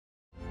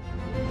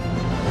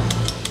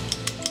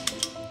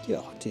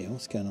Oh dear,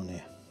 what's going on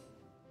here?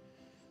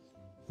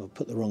 I'll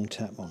put the wrong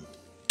tap on.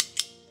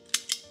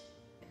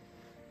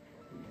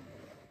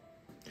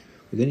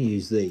 We're going to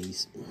use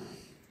these.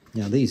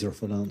 Now these are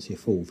off a Lancia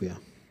Fulvia.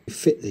 We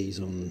fit these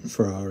on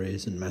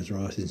Ferraris and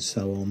Maseratis and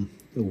so on.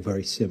 They're all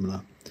very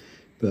similar.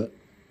 But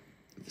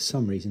for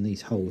some reason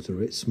these holes are a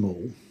bit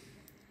small.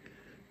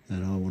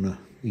 And I want to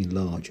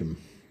enlarge them.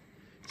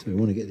 So we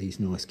want to get these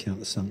nice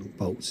countersunk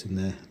bolts in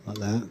there like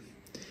that.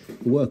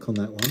 We'll work on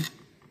that one.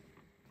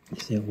 You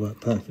see it'll work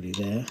perfectly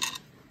there.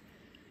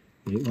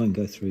 But it won't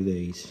go through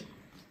these.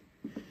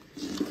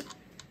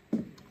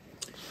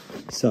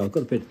 So I've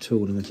got a bit of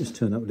tooling. I've just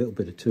turned up a little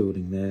bit of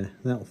tooling there.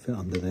 That'll fit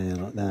under there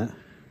like that.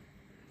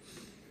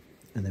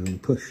 And then we can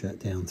push that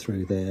down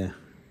through there.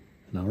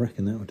 And I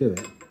reckon that'll do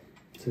it.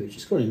 So we've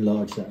just got to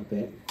enlarge that a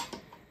bit.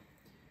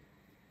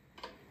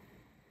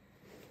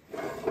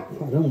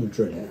 I don't want to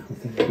drill it. I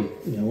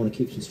think I want to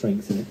keep some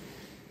strength in it.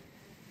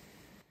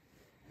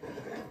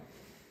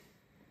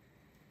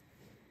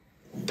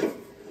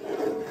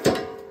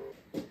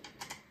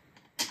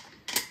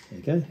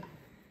 There you go.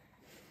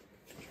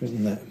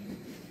 Straighten that.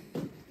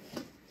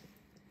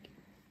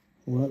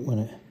 Work, won't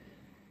it?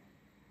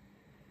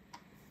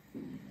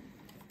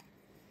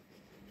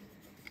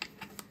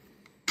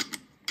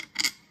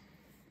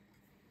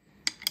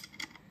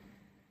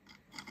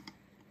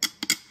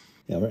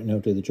 Yeah, I reckon they'll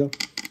do the job.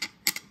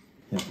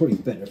 Yeah, probably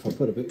better if I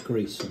put a bit of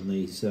grease on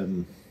these,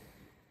 on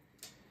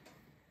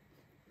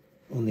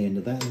the end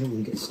of that, and it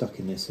wouldn't get stuck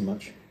in there so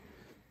much.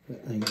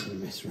 But I ain't going to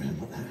mess around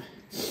like that.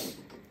 So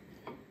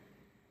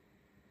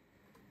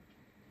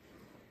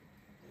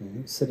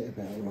let's set it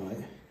about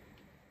right.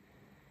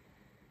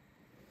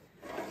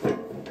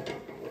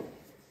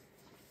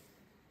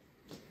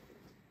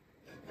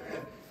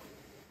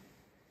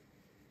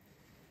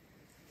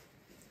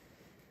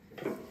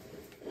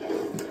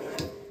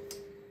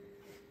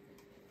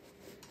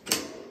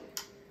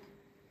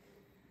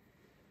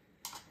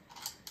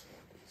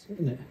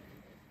 Isn't it?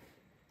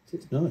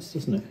 It's nice,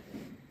 doesn't it?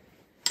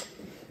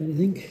 Don't you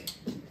think?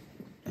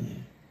 I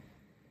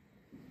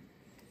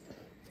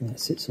think that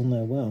sits on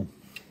there well.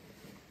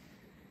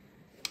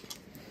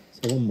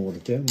 So one more to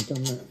do, and we've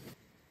done that.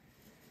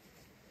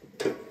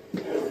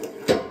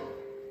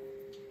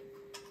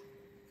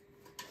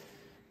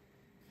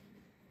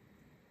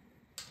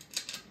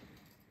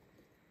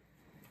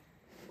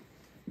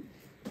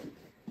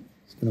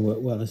 It's going to work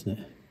well, isn't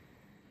it?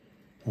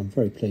 I'm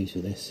very pleased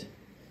with this.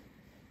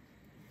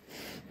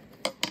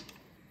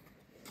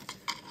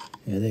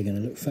 Yeah, they're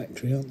going to look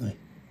factory, aren't they?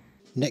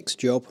 Next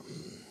job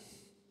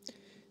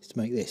is to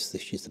make this.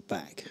 This is the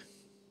back.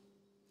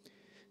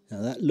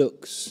 Now that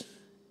looks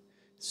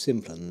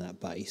simpler than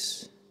that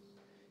base,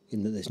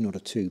 in that there's not a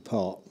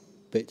two-part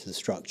bit to the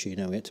structure. You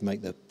know, we had to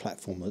make the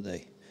platform that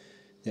the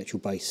actual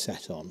base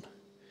sat on,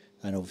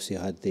 and obviously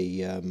I had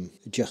the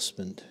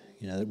adjustment,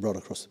 you know, the rod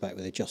across the back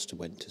where the adjuster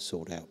went to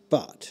sort out.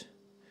 But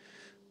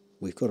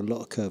we've got a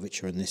lot of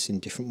curvature in this in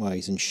different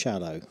ways and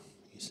shallow.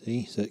 You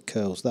see, so it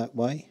curls that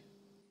way.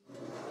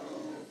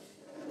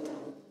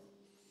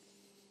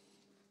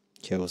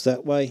 Curls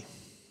that way,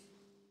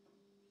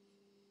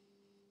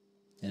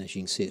 and as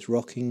you can see it's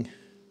rocking,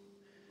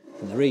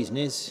 and the reason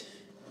is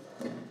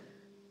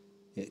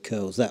it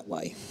curls that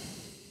way.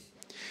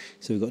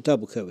 So we've got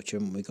double curvature,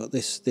 and we've got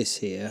this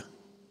here,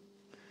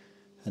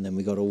 and then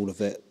we got all of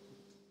it,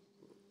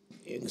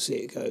 you can see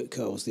it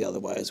curls the other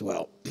way as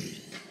well.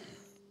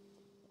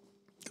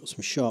 Got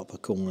some sharper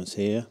corners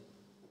here,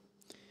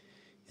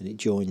 and it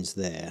joins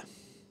there.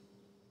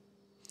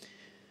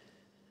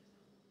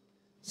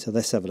 So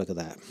let's have a look at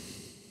that.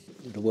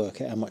 It'll work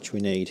out how much we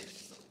need.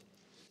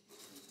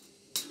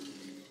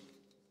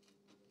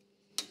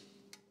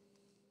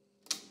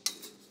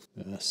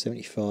 Uh,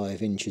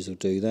 75 inches will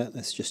do that.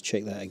 Let's just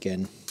check that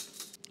again.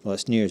 Well,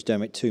 it's near as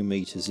damn it 2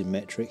 meters in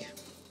metric.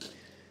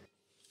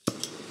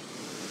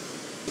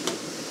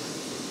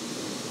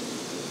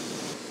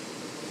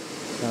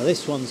 Now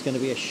this one's going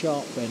to be a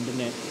sharp bend,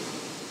 isn't it?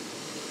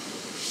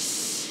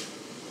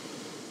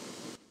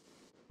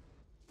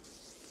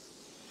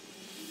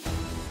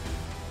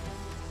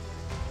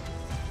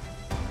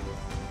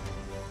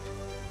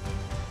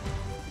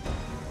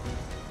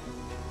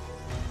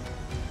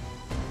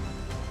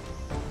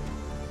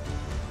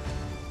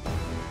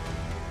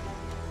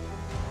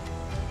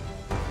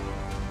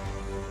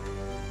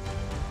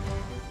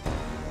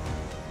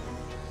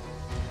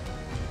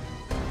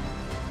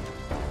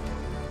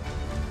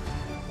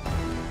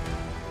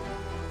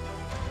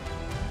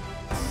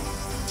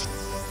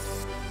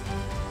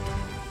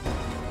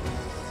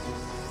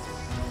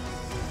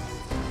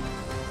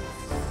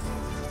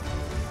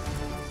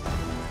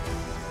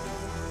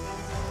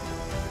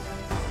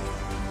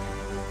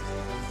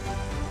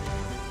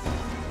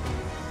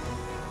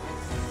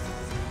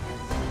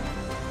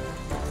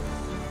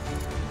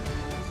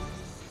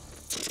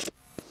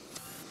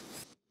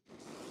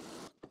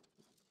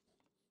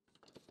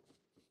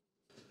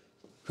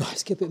 Right,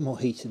 let's get a bit more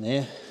heat in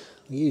there.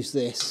 I'll use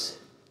this,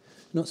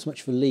 not so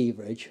much for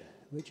leverage,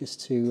 but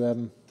just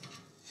to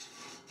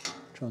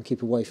Try and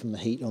keep away from the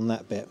heat on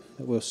that bit,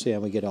 but we'll see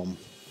how we get on.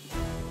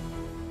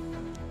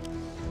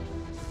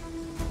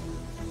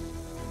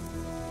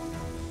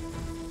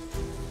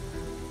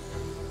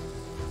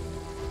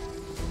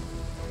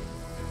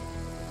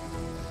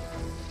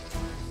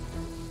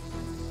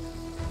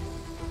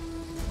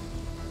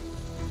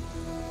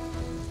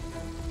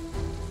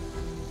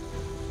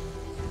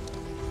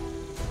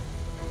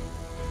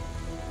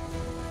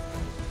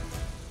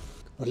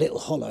 A little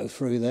hollow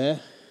through there,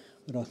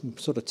 but I can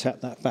sort of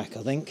tap that back,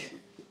 I think.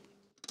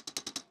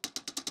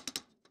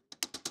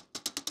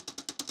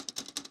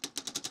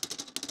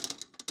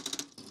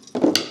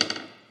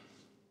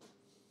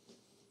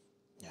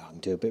 Yeah, I can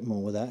do a bit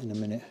more with that in a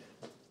minute.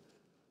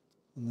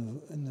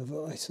 In the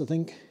vise, I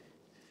think.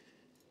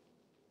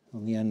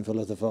 On the anvil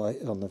of the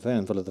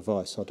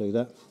vise, I'll do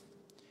that.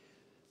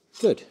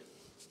 Good.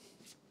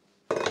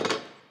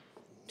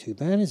 Too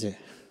bad, is it?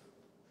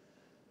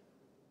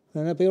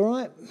 That'll be all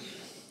right.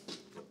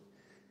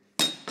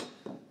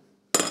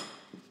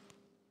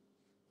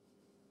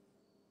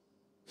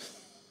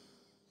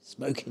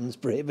 Smoking's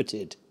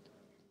prohibited.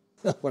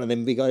 One of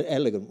them big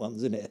elegant ones,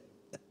 isn't it?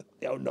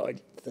 The old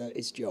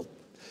 1930s job.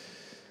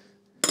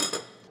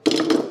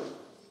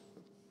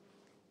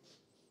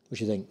 What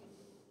do you think?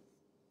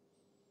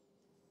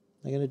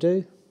 They're going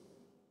to do?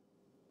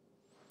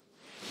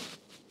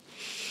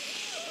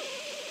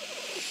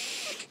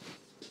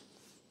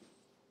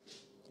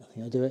 I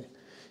think I'll do it.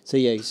 So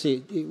yeah, you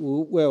see it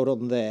will weld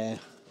on there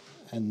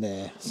and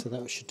there, so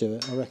that should do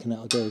it. I reckon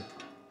that'll do.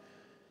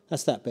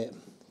 That's that bit.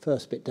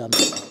 First bit done.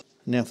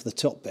 Now for the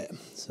top bit.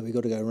 So we've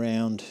got to go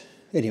around.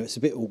 Anyway, it's a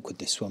bit awkward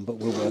this one, but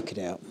we'll work it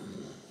out.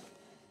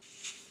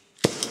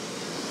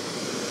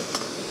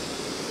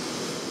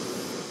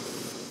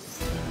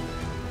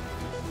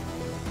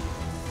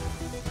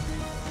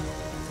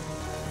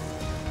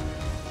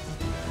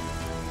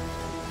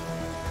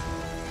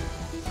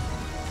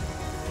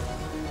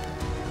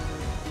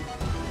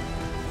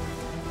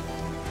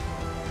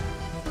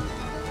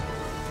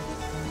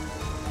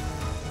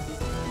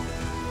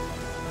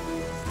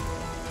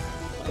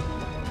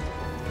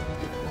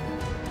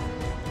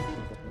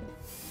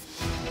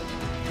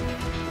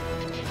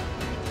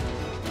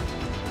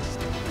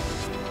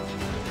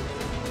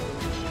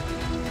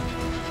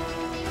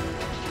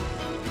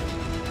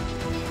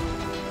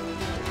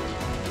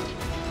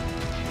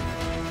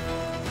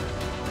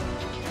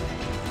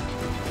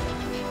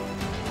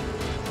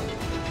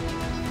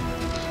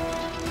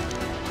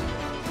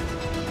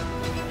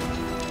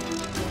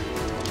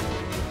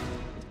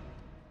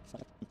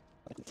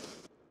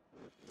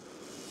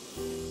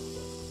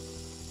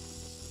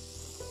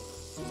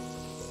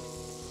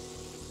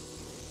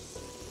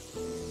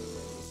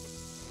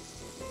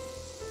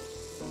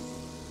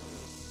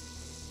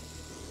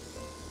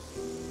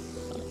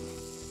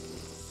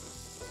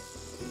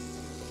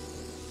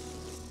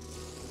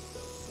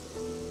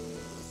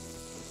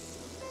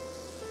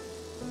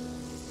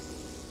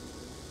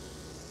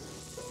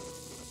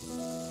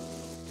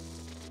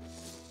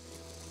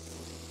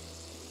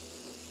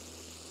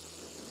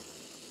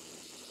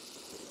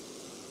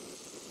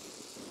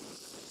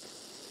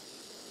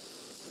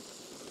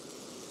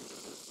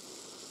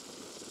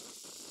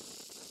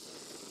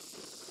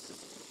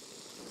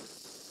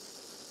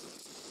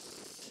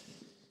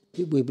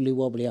 Bit wibbly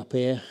wobbly up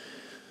here.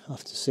 I'll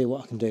have to see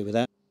what I can do with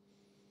that.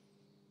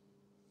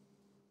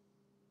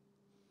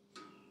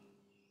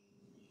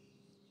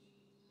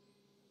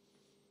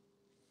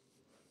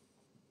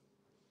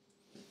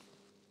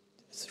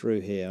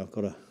 Through here, I've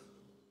got to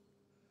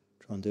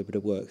try and do a bit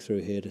of work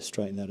through here to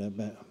straighten that out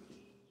better.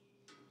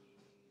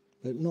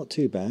 But not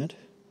too bad,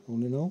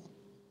 all in all.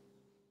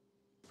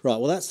 Right,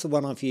 well that's the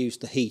one I've used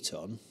the heat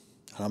on,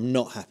 and I'm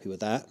not happy with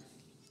that.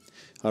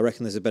 I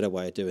reckon there's a better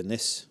way of doing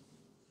this.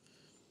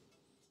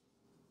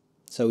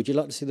 So would you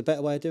like to see the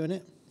better way of doing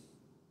it?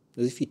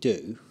 Because if you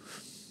do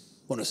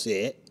want to see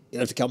it, you'll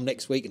have to come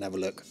next week and have a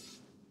look.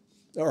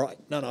 All right,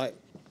 night night.